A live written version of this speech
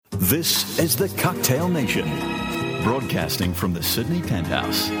This is the Cocktail Nation, broadcasting from the Sydney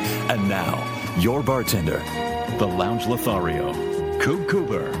Penthouse. And now, your bartender, the Lounge Lothario, Coop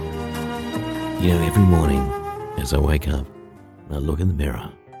Cooper. You know, every morning as I wake up, I look in the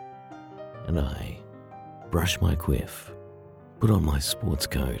mirror and I brush my quiff, put on my sports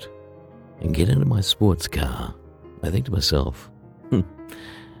coat and get into my sports car. I think to myself,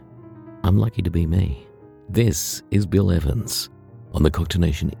 I'm lucky to be me. This is Bill Evans on the Cocktail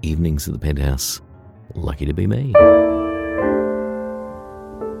Nation Evenings at the Penthouse. Lucky to be me.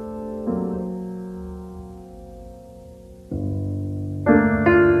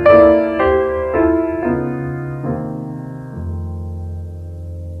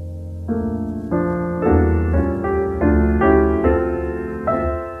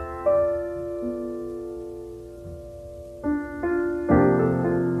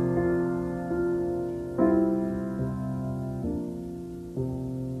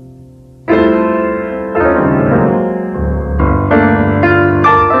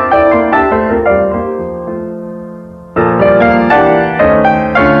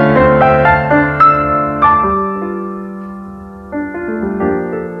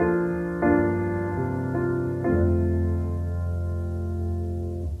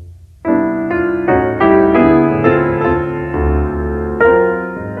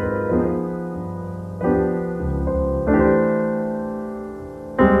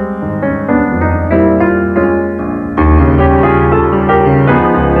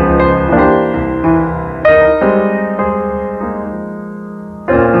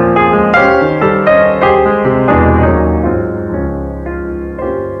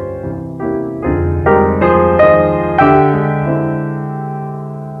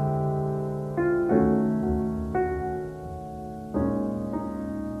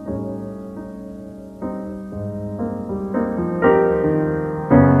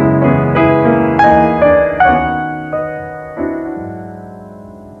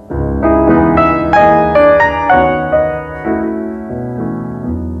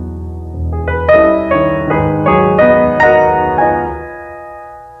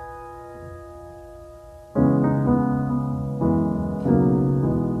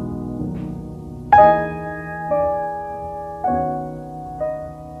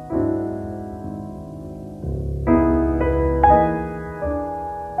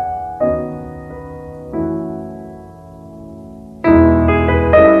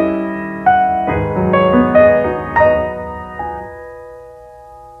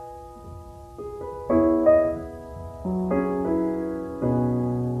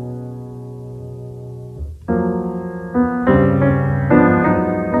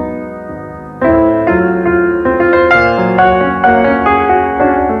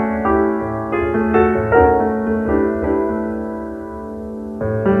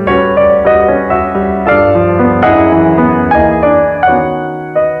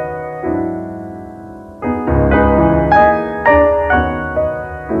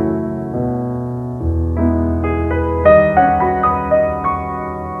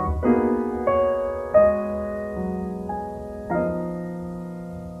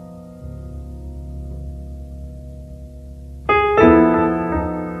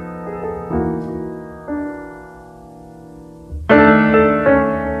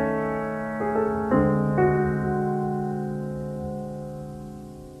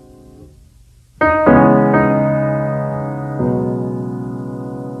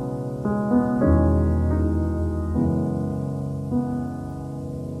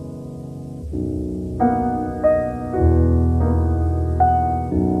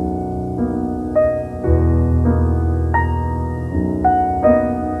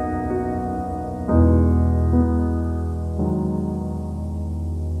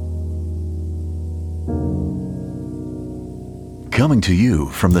 Coming to you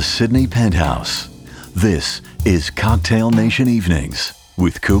from the Sydney Penthouse, this is Cocktail Nation Evenings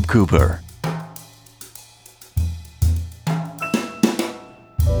with Coop Cooper.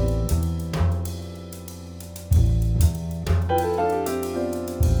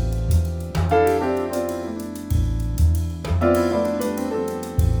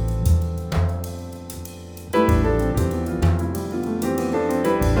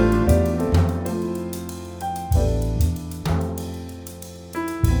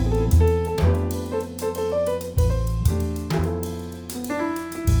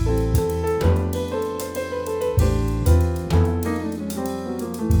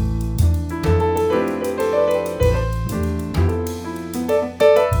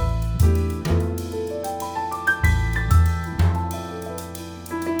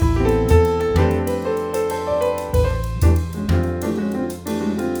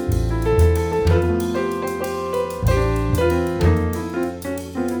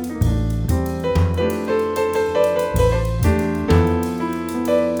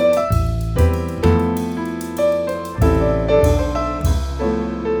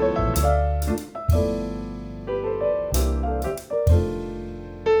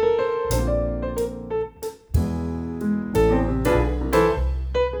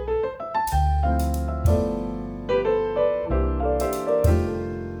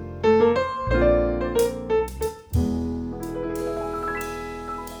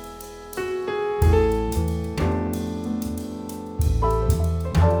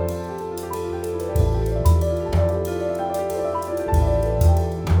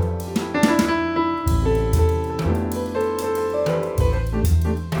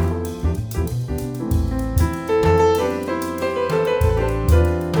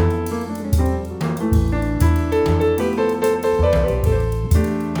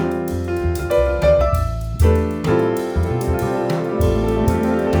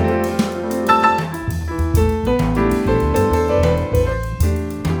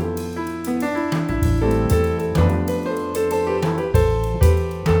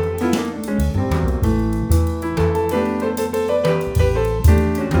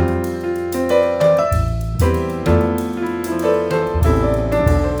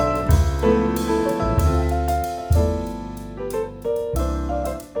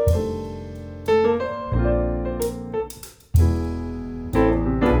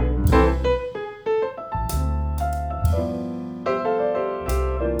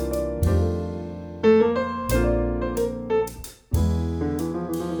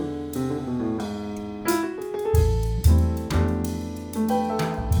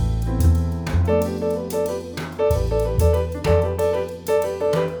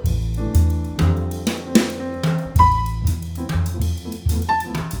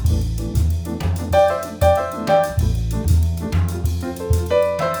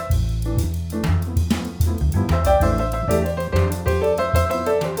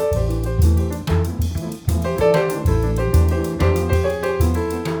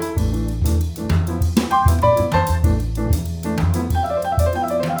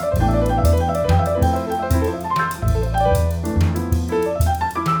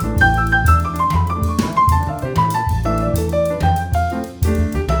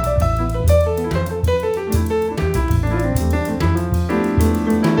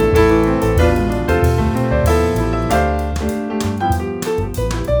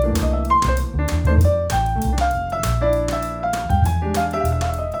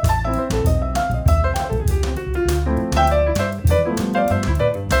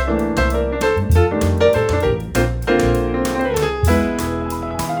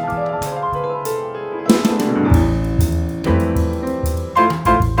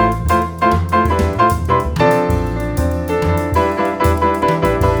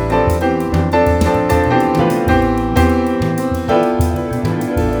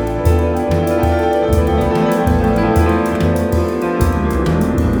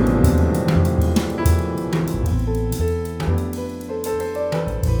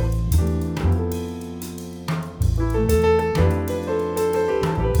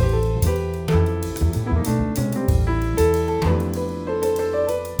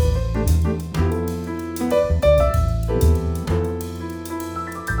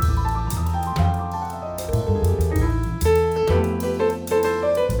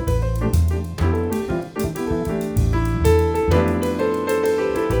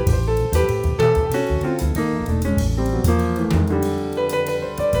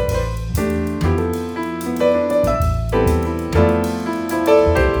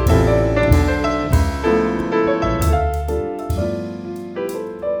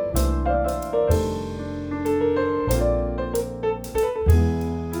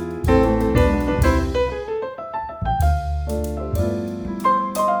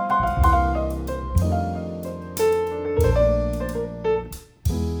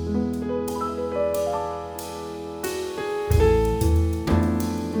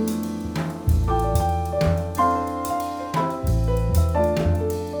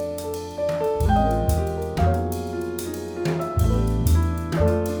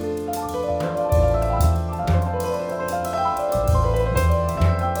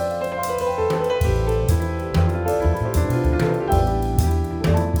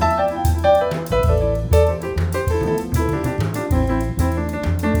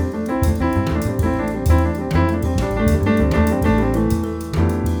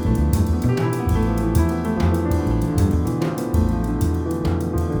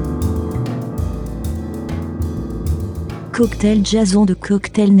 cocktails jazzants de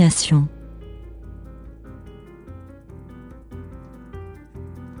Cocktail Nation.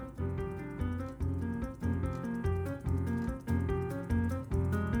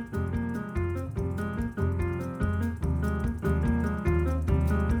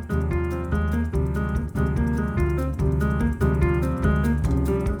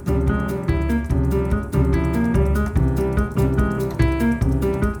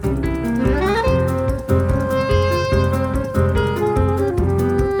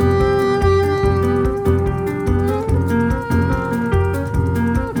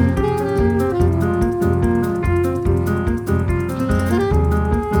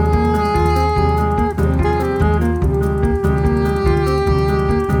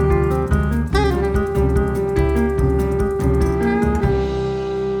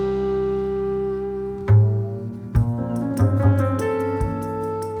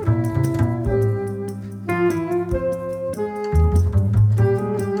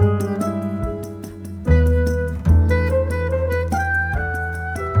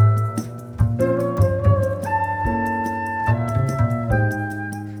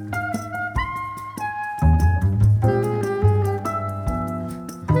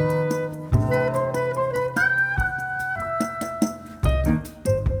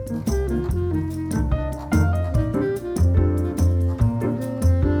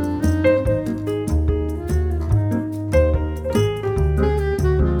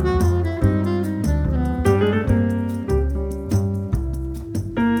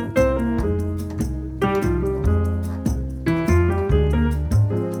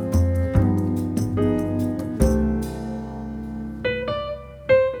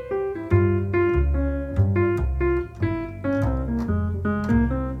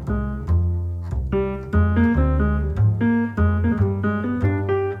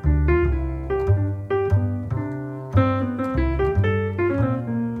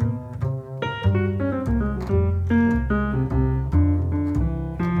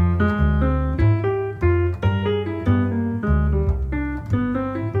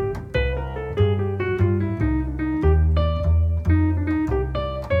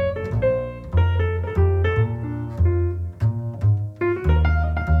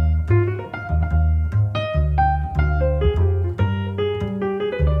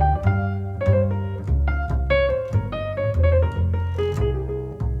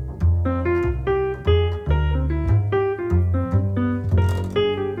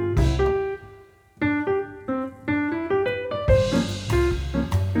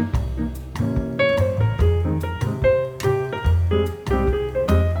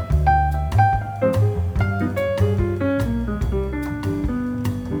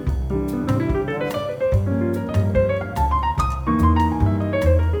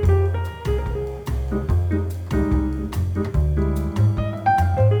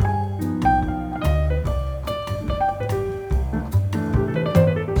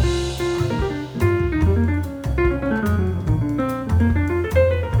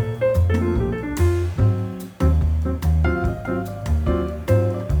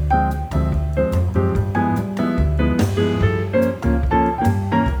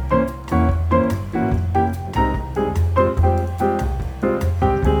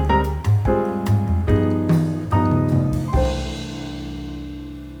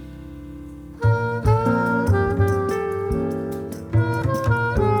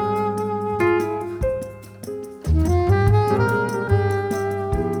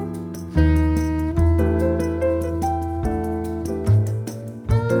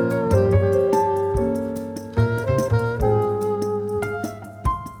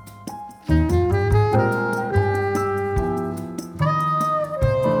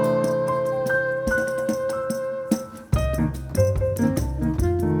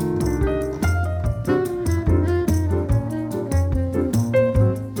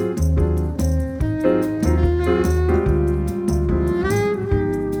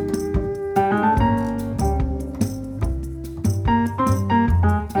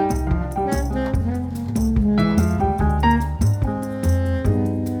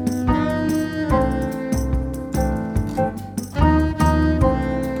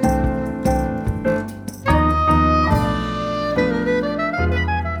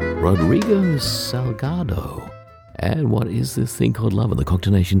 Rodrigo Salgado. And what is this thing called Love of the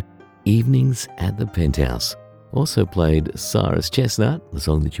Cocktail Nation? Evenings at the Penthouse. Also played Cyrus Chestnut, the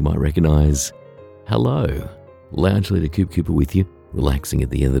song that you might recognise. Hello. Lounge leader Coop Cooper with you, relaxing at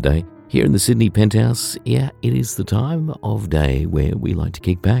the end of the day. Here in the Sydney Penthouse, yeah, it is the time of day where we like to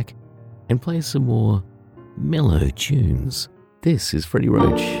kick back and play some more mellow tunes. This is Freddie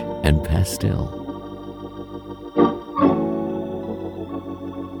Roach and Pastel.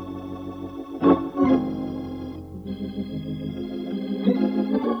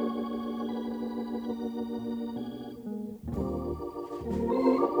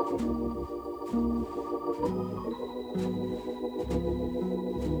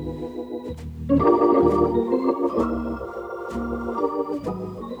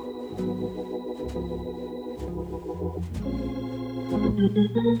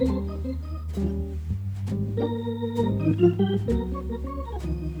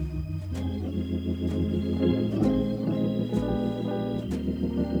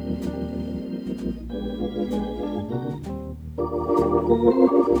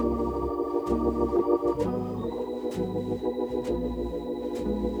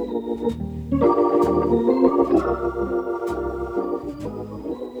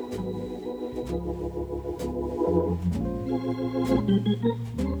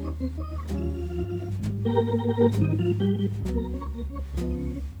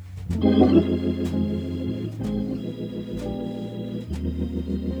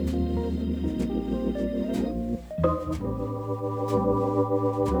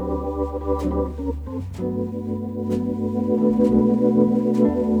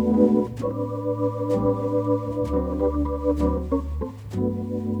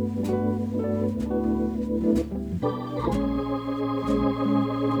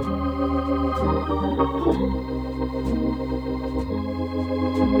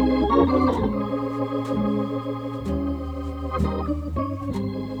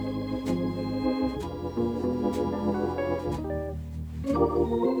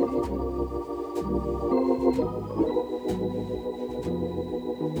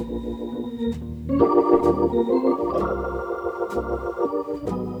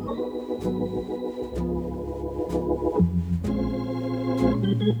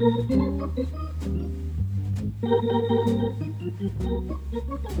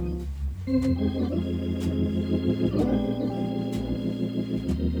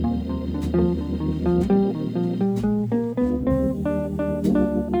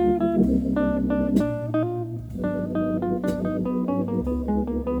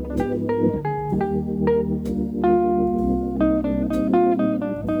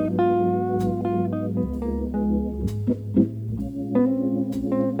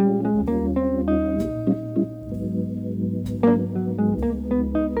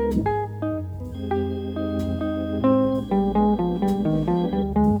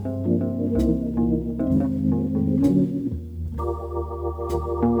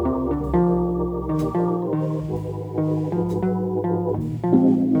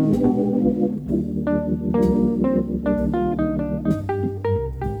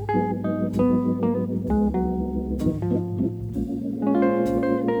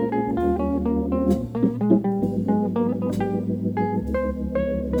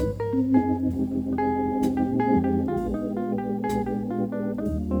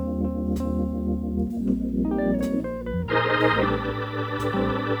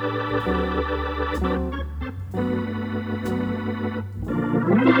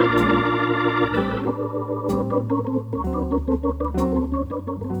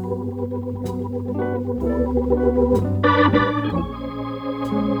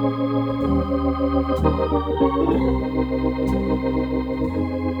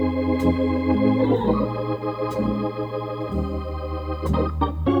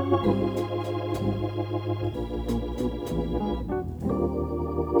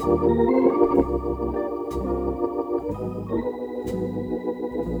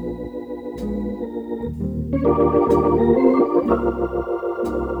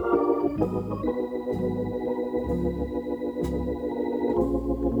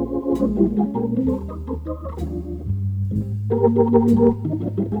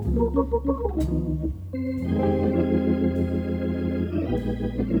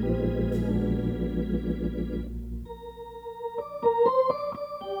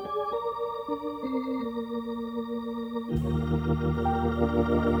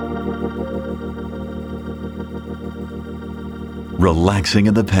 Relaxing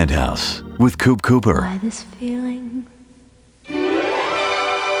in the Penthouse with Coop Cooper. Why this feeling?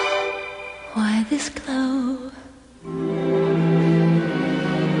 Why this glow?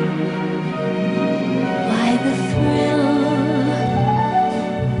 Why the thrill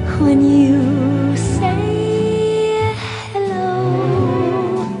when you say hello?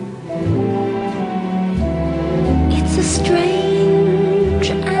 It's a strange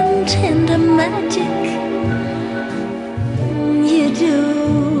and tender magic you do,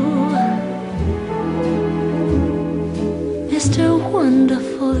 Mr.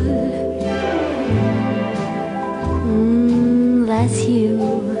 Wonderful. That's you.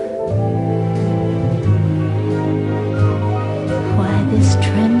 Why this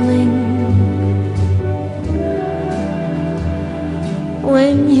trembling?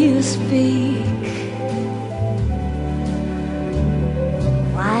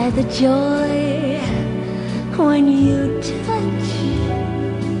 the joy when you touch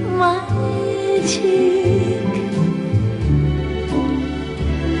my cheek.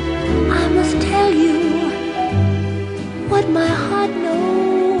 I must tell you what my heart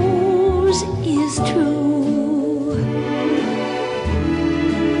knows is true.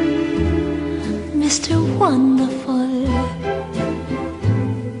 Mr. Wonderful,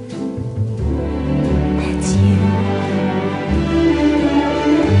 that's you.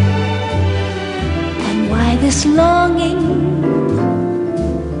 And why this longing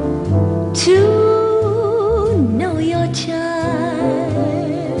to know your charms,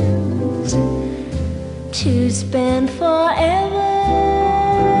 to spend forever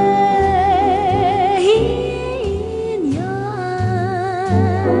in your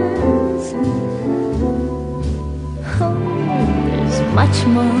arms. Oh, there's much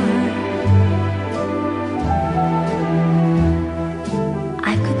more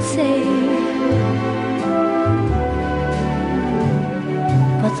I could say,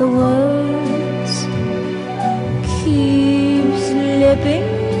 but the words keep slipping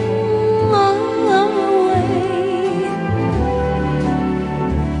away,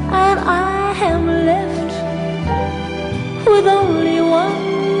 and I am left with only one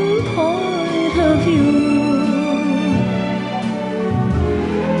point of view.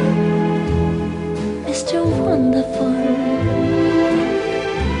 Mr. Wonderful,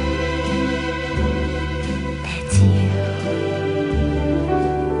 that's you.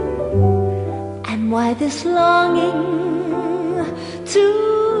 And why this longing to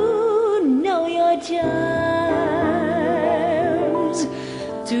know your charms,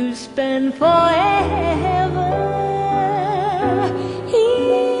 to spend forever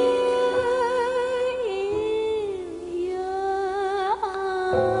here in your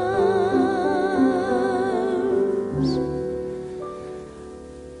arms.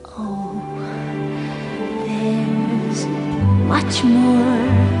 Oh, there's much more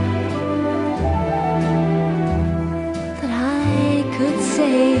that I could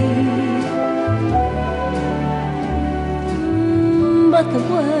say, but the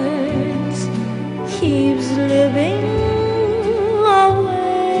words keep slipping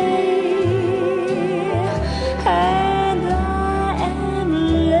away, and I am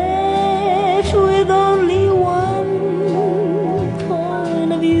left with only one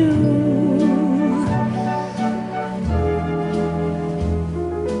point of view.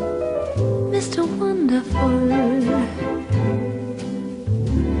 Mr. Wonderful,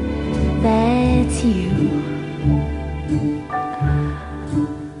 that's you.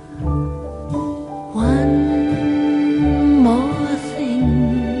 One more thing,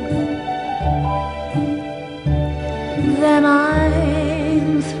 then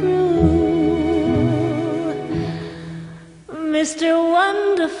I'm through. Mr.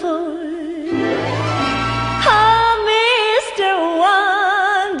 Wonderful, oh, Mr.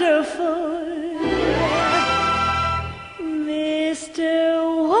 Wonderful, Mr.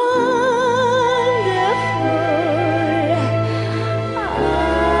 Wonderful, I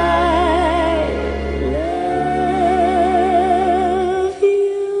love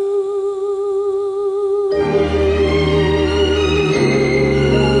you.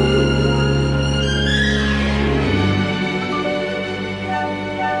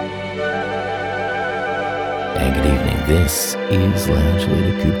 And good evening. This is Lounge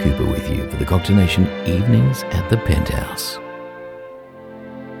Leader Coop Cooper with you for the Cocktail Nation Evenings at the Penthouse.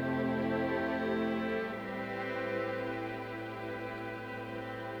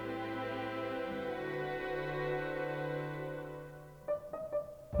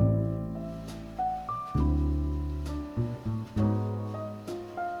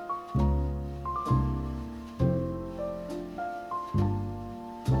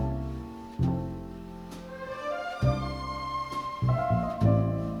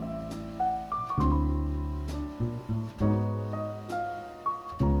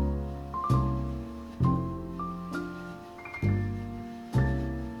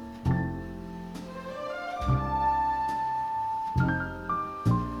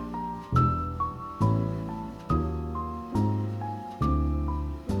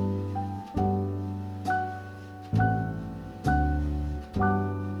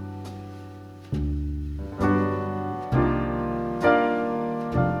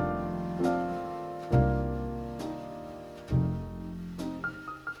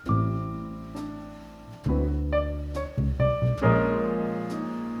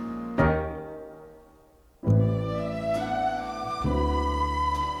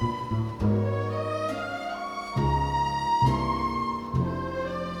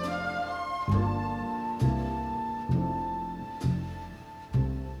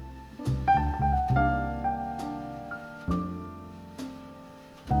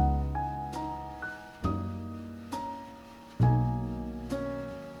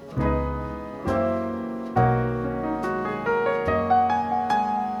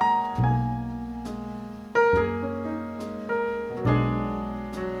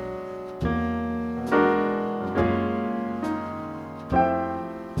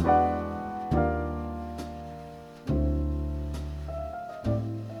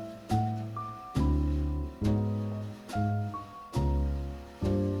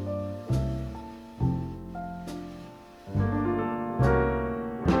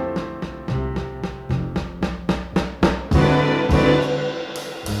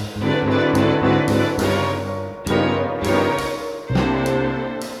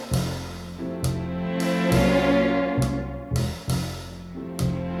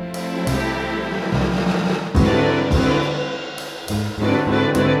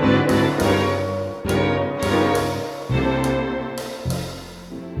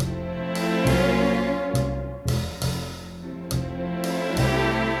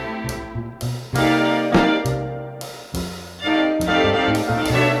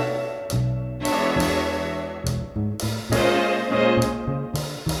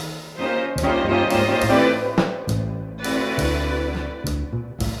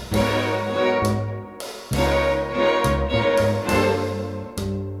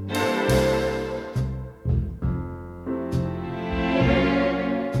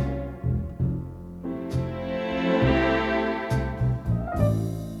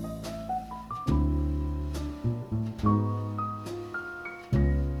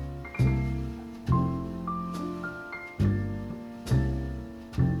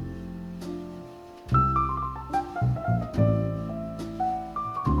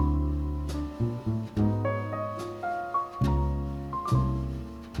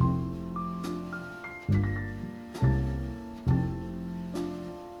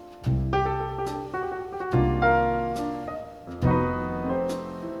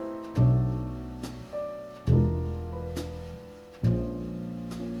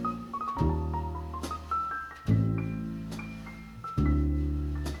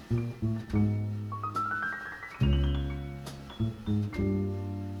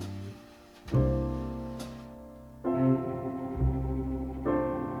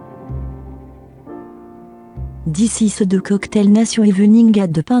 This is the Cocktail Nation evening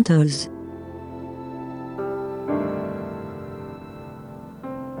at the Penthouse.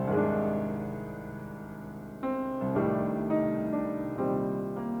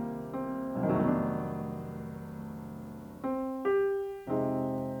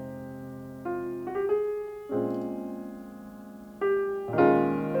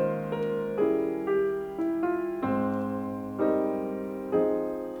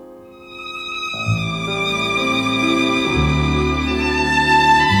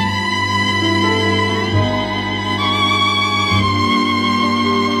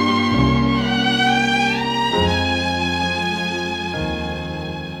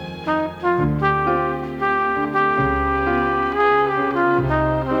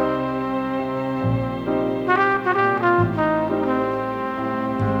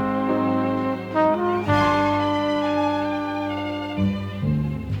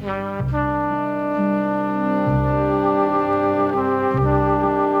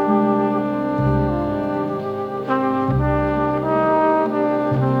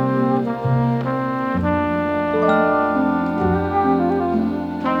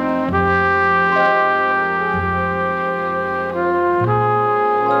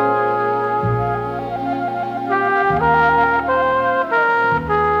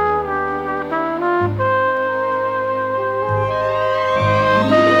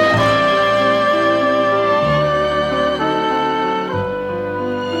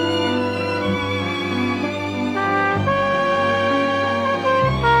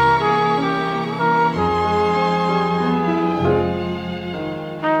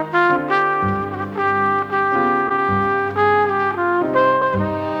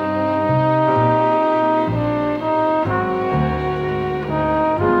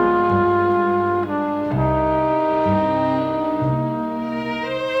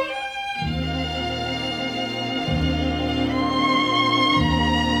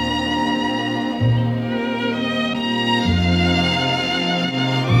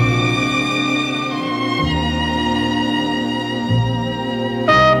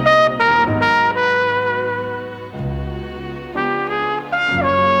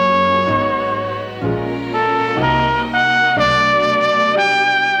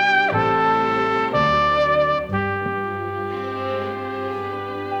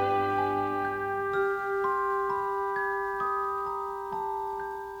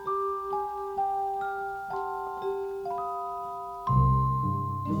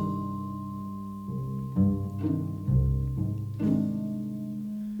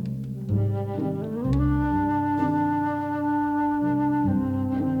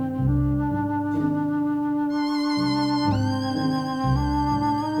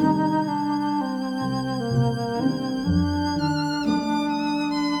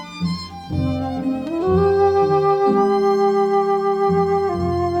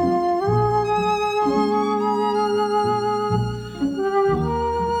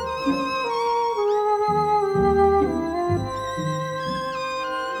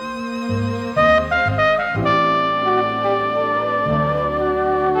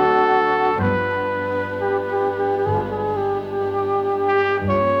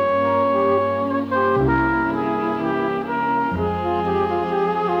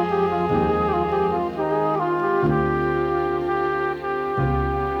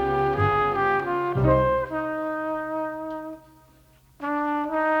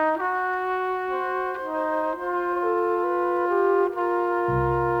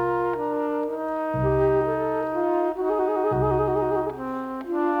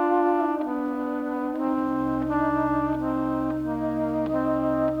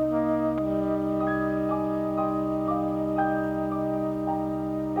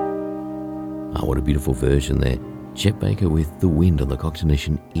 Oh, what a beautiful version there. Chet Baker with The Wind on the Cocktail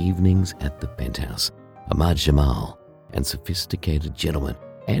Nation evenings at the Penthouse. Ahmad Jamal and Sophisticated Gentleman.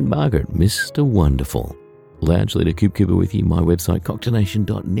 And Margaret, Mr. Wonderful. Lounge leader Coop Cooper with you. My website,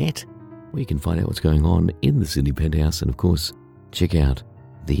 cocktailnation.net, where you can find out what's going on in the Sydney Penthouse. And of course, check out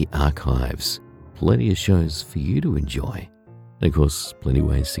the archives. Plenty of shows for you to enjoy. And of course, plenty of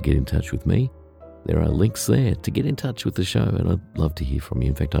ways to get in touch with me. There are links there to get in touch with the show, and I'd love to hear from you.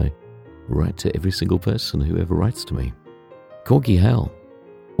 In fact, I write to every single person who ever writes to me. Corky Hale,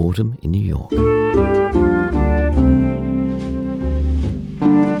 Autumn in New York.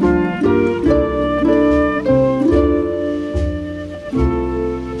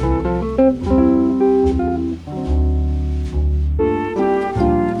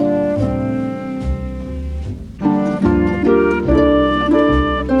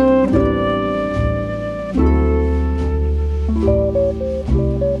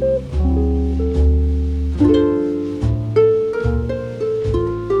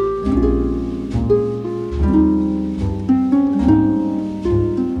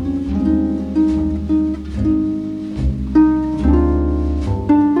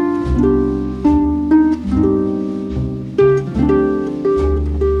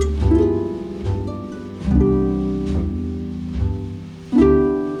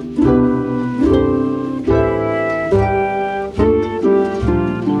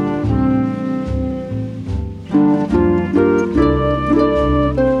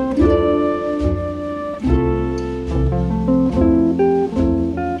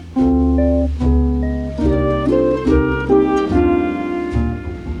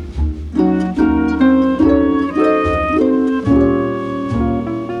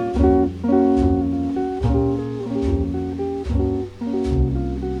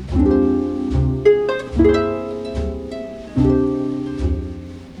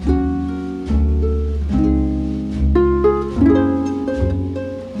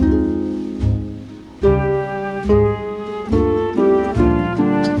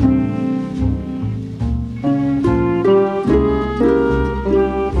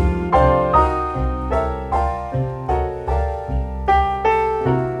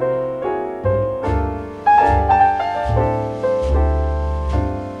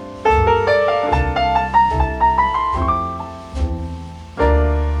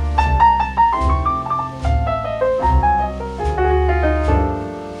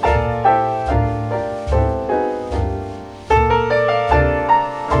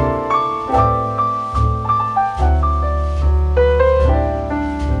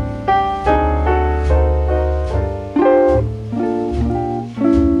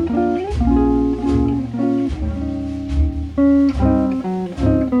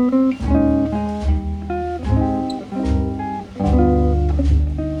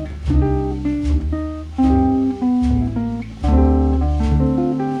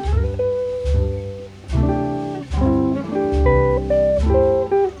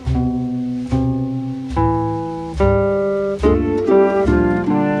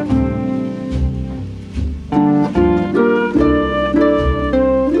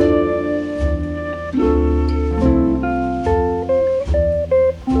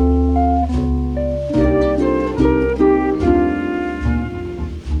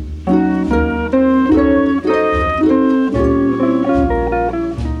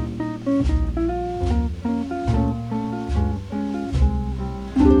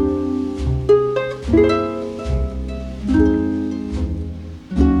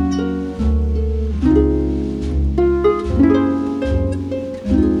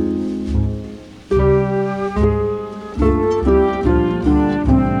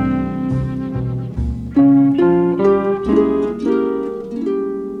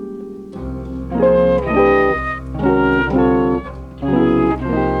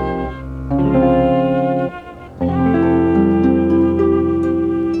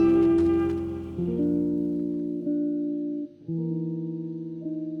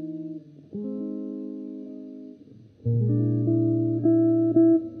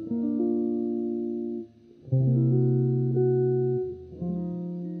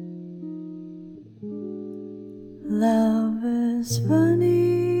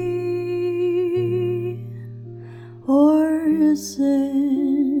 sunny, or is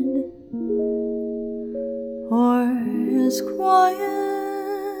it, or is quiet,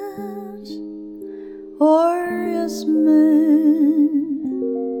 or is meant?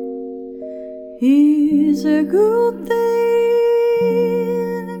 Is a good thing,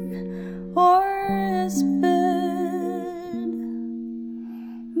 or is bad,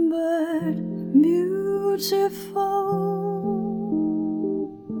 but beautiful.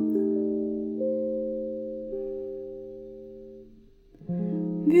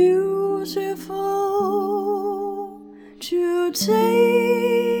 Beautiful to take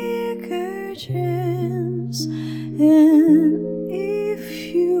a chance, and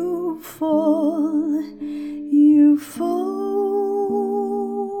if you fall, you fall.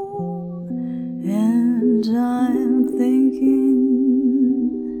 And I'm thinking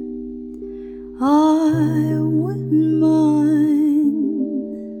I wouldn't mind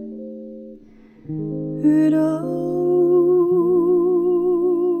at all.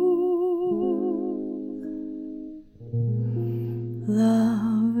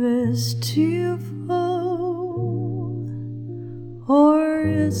 Love is tearful, or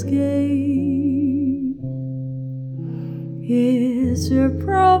is gay, is a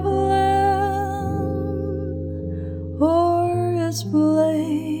problem, or is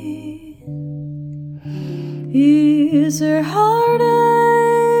play, is a heartache,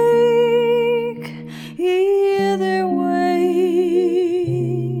 either way,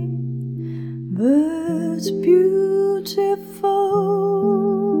 but beautiful.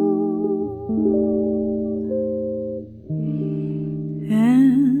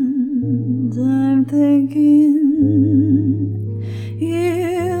 And I'm thinking,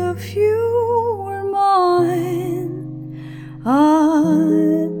 if you were mine,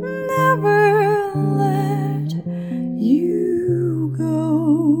 I'd never let you go.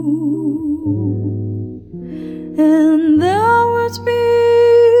 And that would be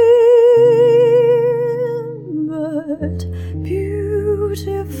but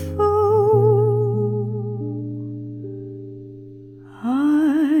beautiful. I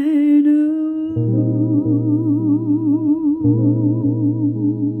know.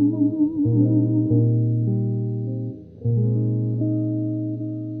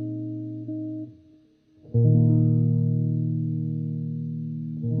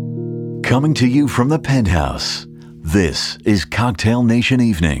 Coming to you from the Penthouse, this is Cocktail Nation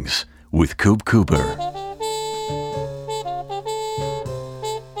Evenings with Coop Cooper.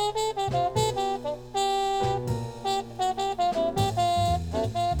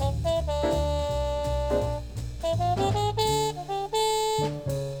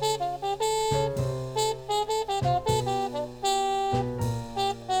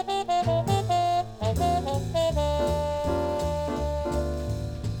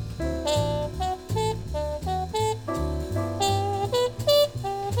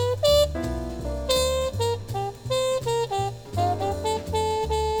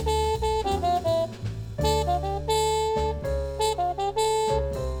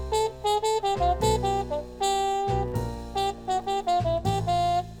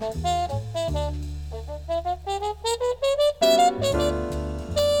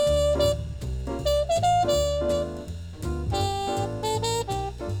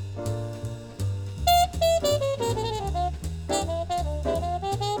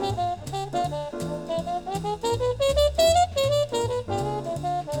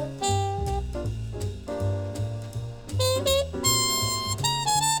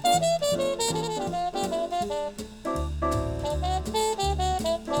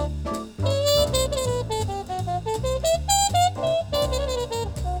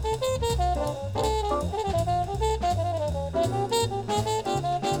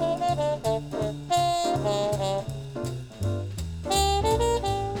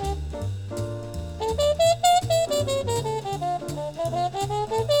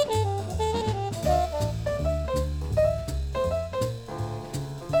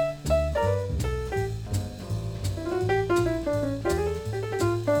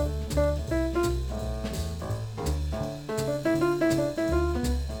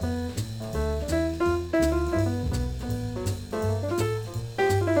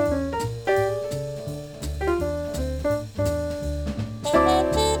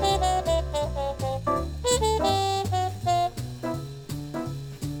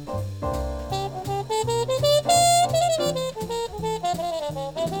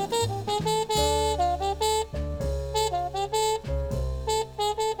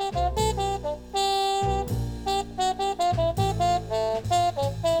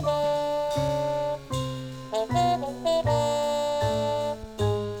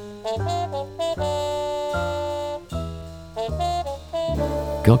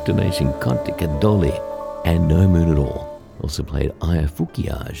 Cocktailnation Conticadoli, and No Moon at All. Also played Aya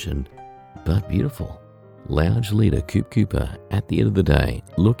Fukiage and But Beautiful. Lounge leader Coop Cooper at the end of the day,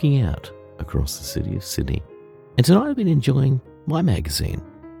 looking out across the city of Sydney. And tonight I've been enjoying my magazine,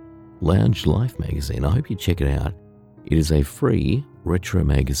 Lounge Life magazine. I hope you check it out. It is a free retro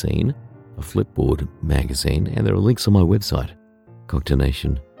magazine, a flipboard magazine, and there are links on my website,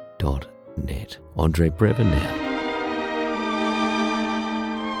 cocktailnation.net. Andre Brevin now.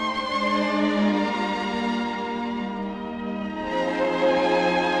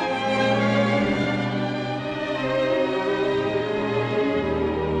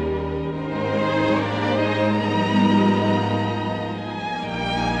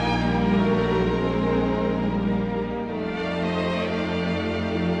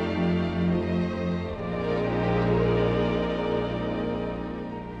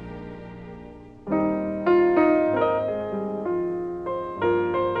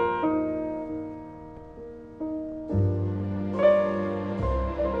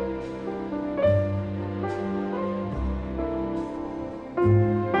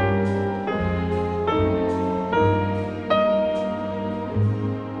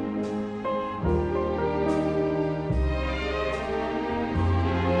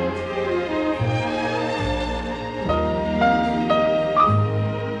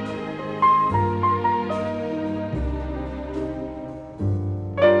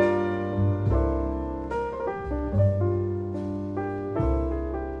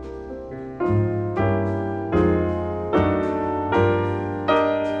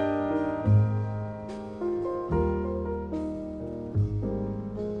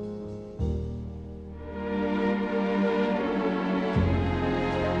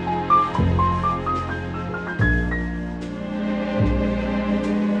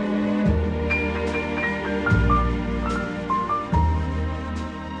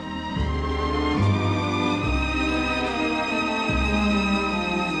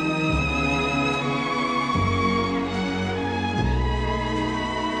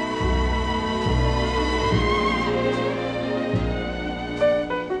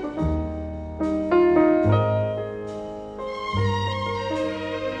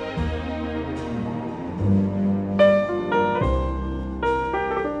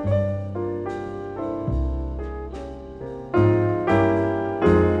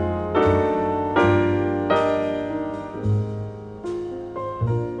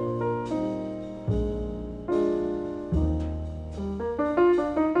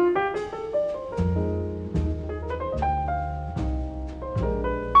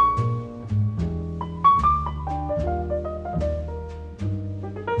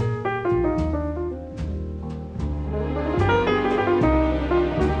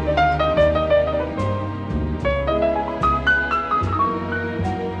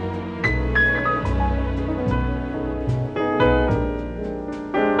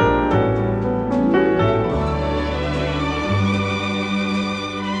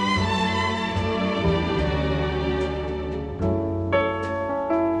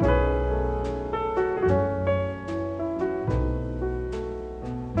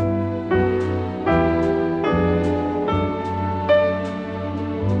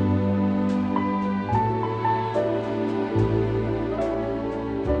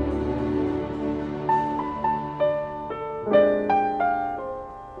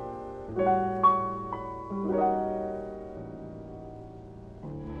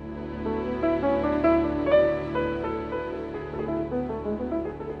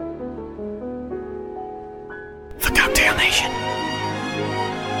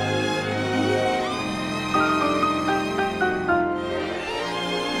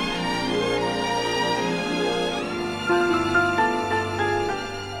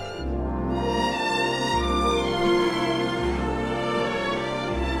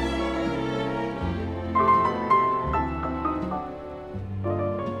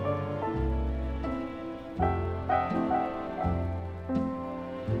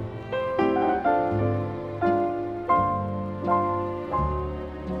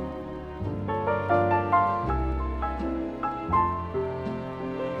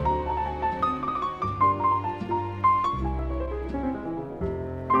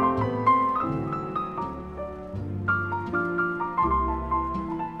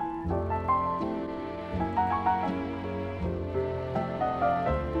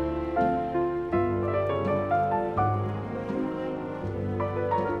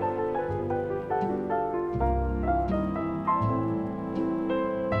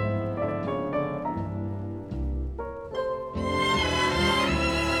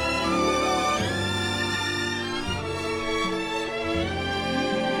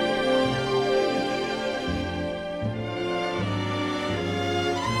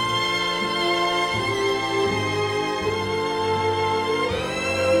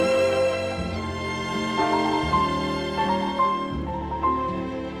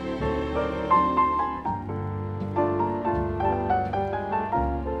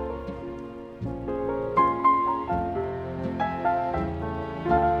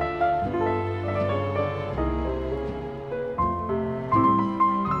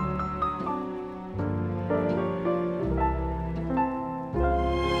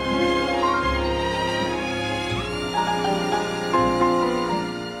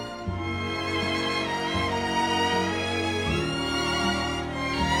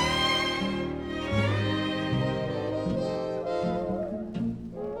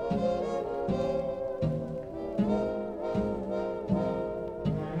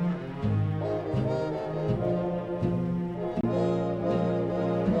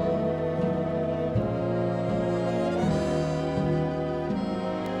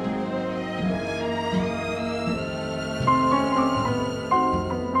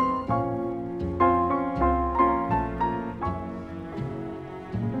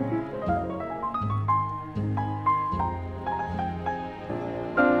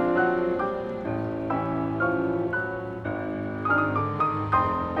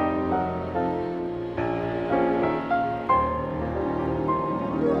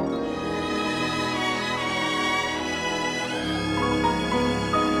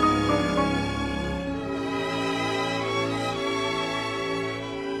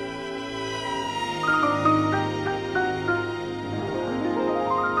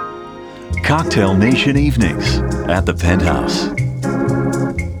 Cocktail Nation Evenings at the Penthouse.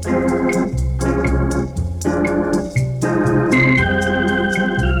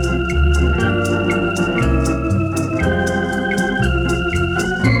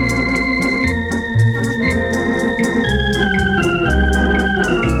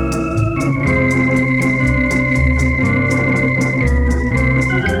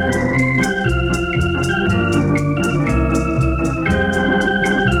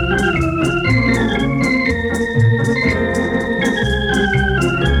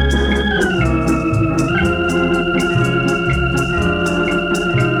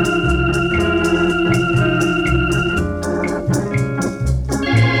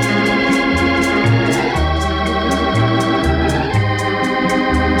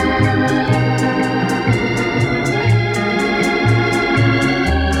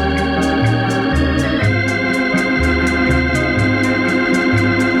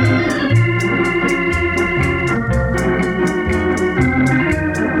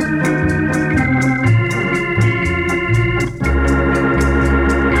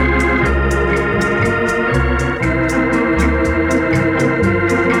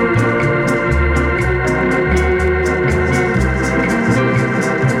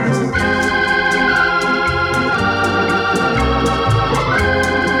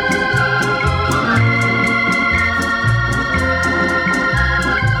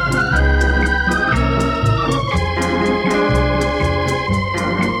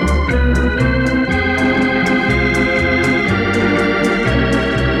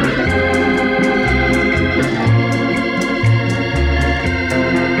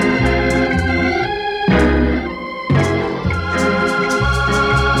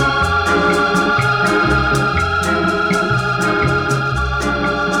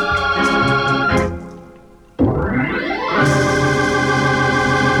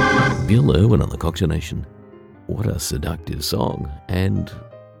 Bill Irwin on the Cocktail Nation. What a seductive song. And,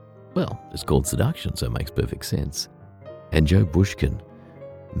 well, it's called Seduction, so it makes perfect sense. And Joe Bushkin,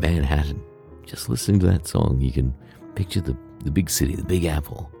 Manhattan. Just listening to that song, you can picture the big city, the Big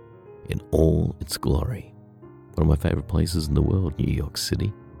Apple, in all its glory. One of my favorite places in the world, New York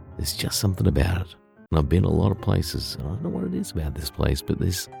City. There's just something about it. And I've been a lot of places. I don't know what it is about this place, but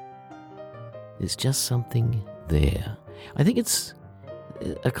there's just something there. I think it's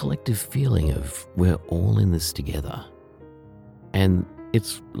a collective feeling of we're all in this together. And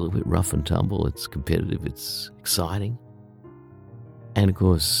it's a little bit rough and tumble. It's competitive. It's exciting. And of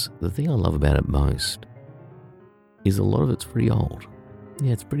course, the thing I love about it most is a lot of it's pretty old.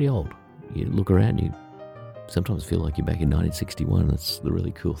 Yeah, it's pretty old. You look around, you sometimes feel like you're back in 1961. That's the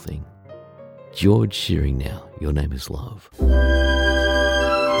really cool thing. George Shearing now, Your Name is Love.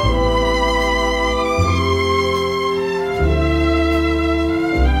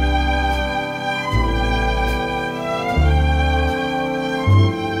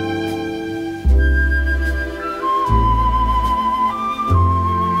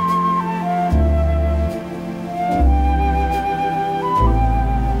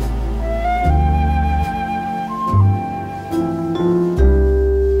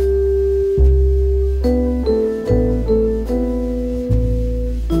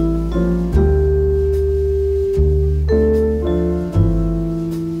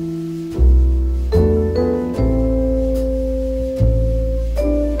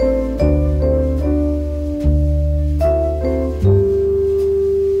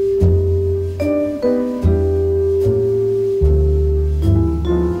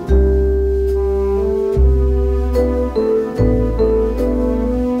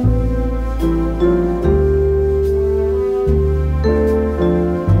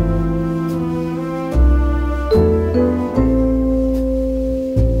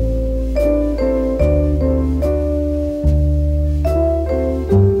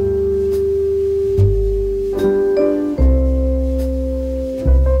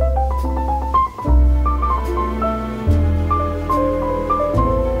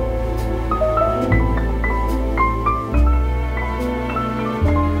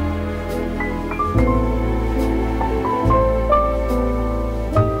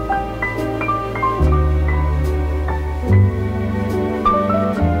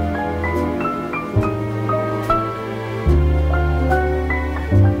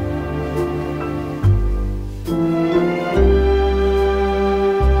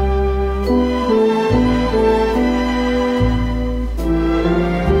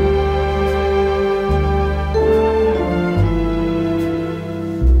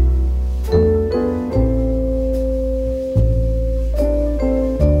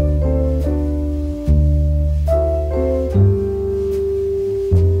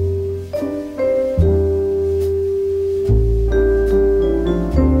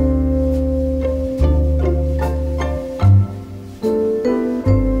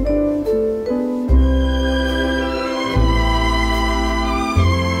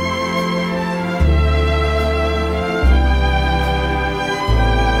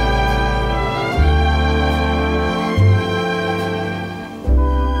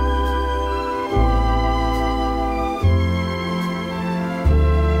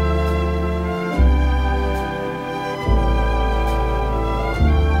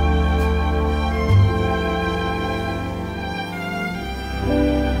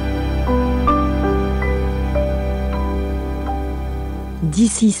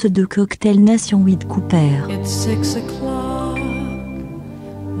 D'ici ceux de Cocktail Nation with Cooper. It's 6 o'clock,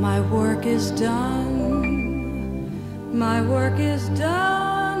 my work is done, my work is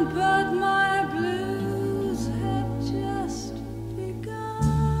done, but my blues have just begun.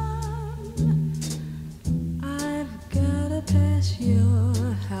 I've gotta pass your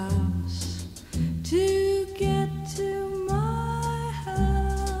house to get to my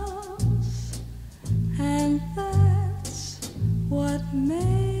house, and that's what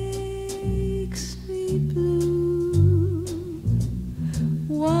makes me blue,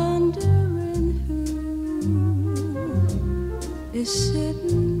 wondering who is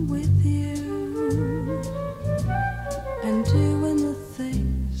sitting with you and doing the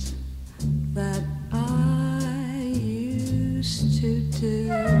things that I used to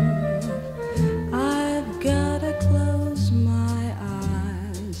do. I've gotta close my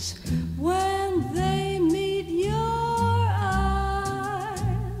eyes when they meet your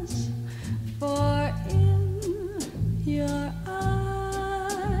eyes, for in your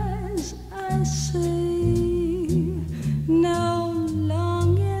eyes I see no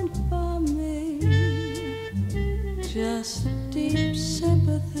longing for me, just deep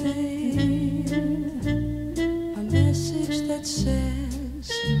sympathy, a message that says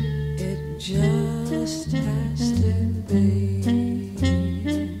it just has to be.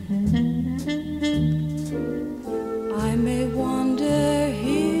 I may wander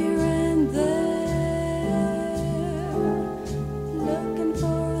here and there, looking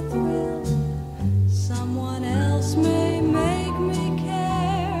for a thrill. Someone else may make me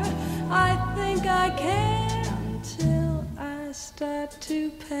care. I think I can till I start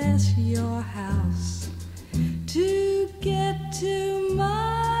to pass your house to get to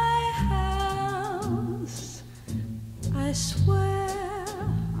my house. I swear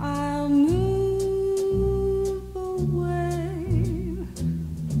I'll move away,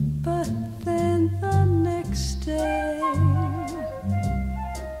 but then the next day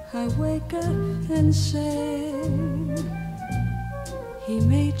I wake up and say he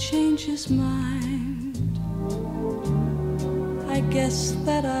may change his mind. I guess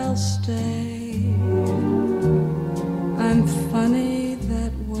that I'll stay. I'm funny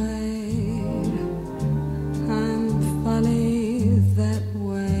that way. I'm funny that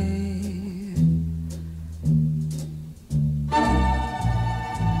way.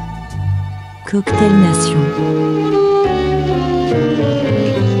 Cocktail Nation.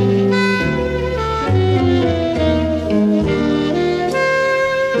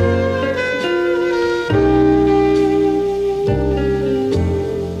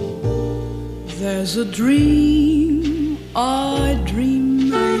 There's a dream I dream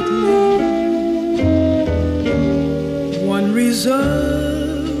nightly, one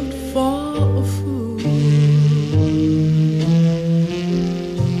reserved for a fool.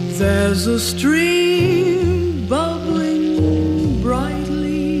 There's a stream bubbling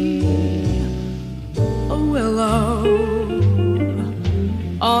brightly, a willow,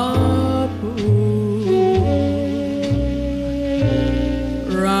 a pool.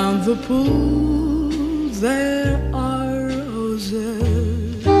 Round the pool there are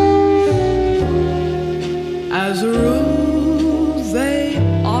roses. As a rule, they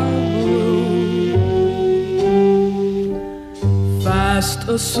are blue. Fast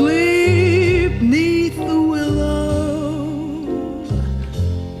asleep 'neath the willow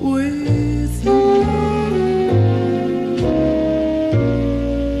with you.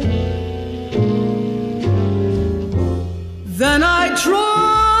 Then I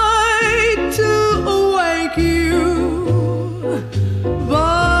tried to awake you,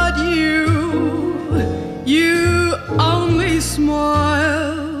 but you only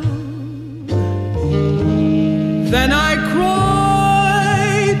smile. Then I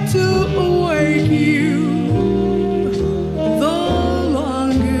cried to awake you, the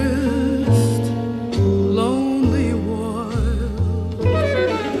longest lonely while.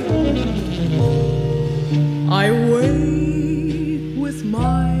 I wait with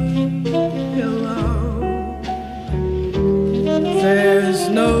my pillow. There's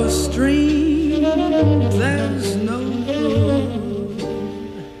no stream, there's no pool,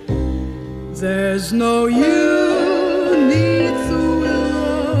 there's no you 'neath the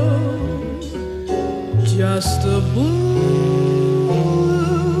willow, just a blue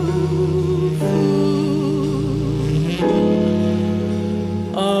fool,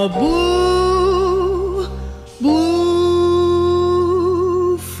 a blue, blue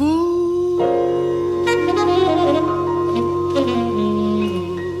fool.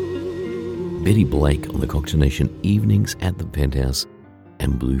 Betty Blake on the Cocktail Nation evenings at the Penthouse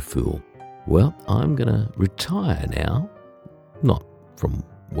and Blue Fool. Well, I'm going to retire now. Not from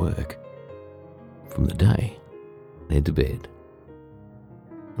work, from the day, and head to bed.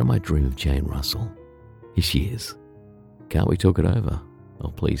 And I might dream of Jane Russell. Here she is. Can't we talk it over? Oh,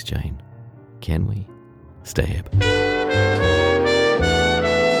 please, Jane. Can we? Stab.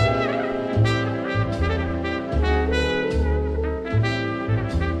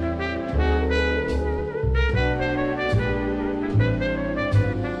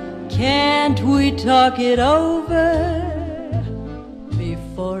 Can't we talk it over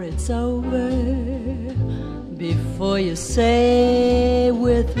before it's over? Before you say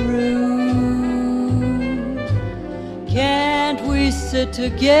we're through? Can't we sit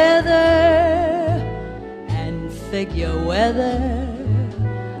together and figure whether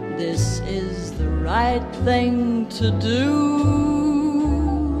this is the right thing to do?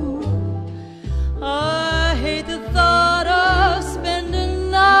 I hate the thought of spending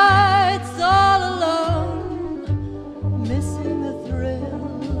nights all alone, missing the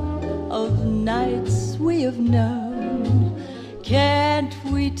thrill of nights we have known. Can't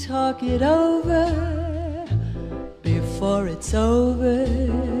we talk it over before it's over?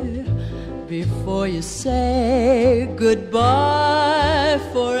 Before you say goodbye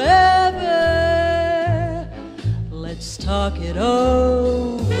forever, let's talk it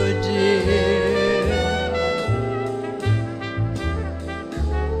over, dear.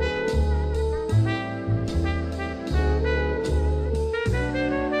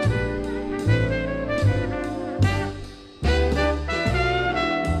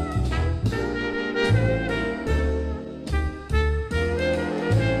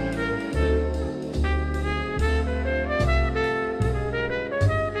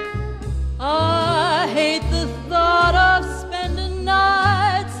 I hate the thought of spending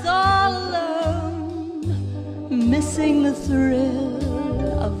nights all alone, missing the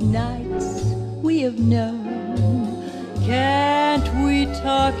thrill of nights we have known. Can't we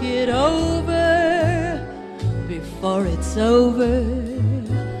talk it over before it's over?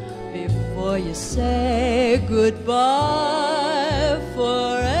 Before you say goodbye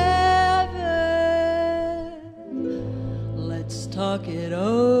forever, let's talk it over.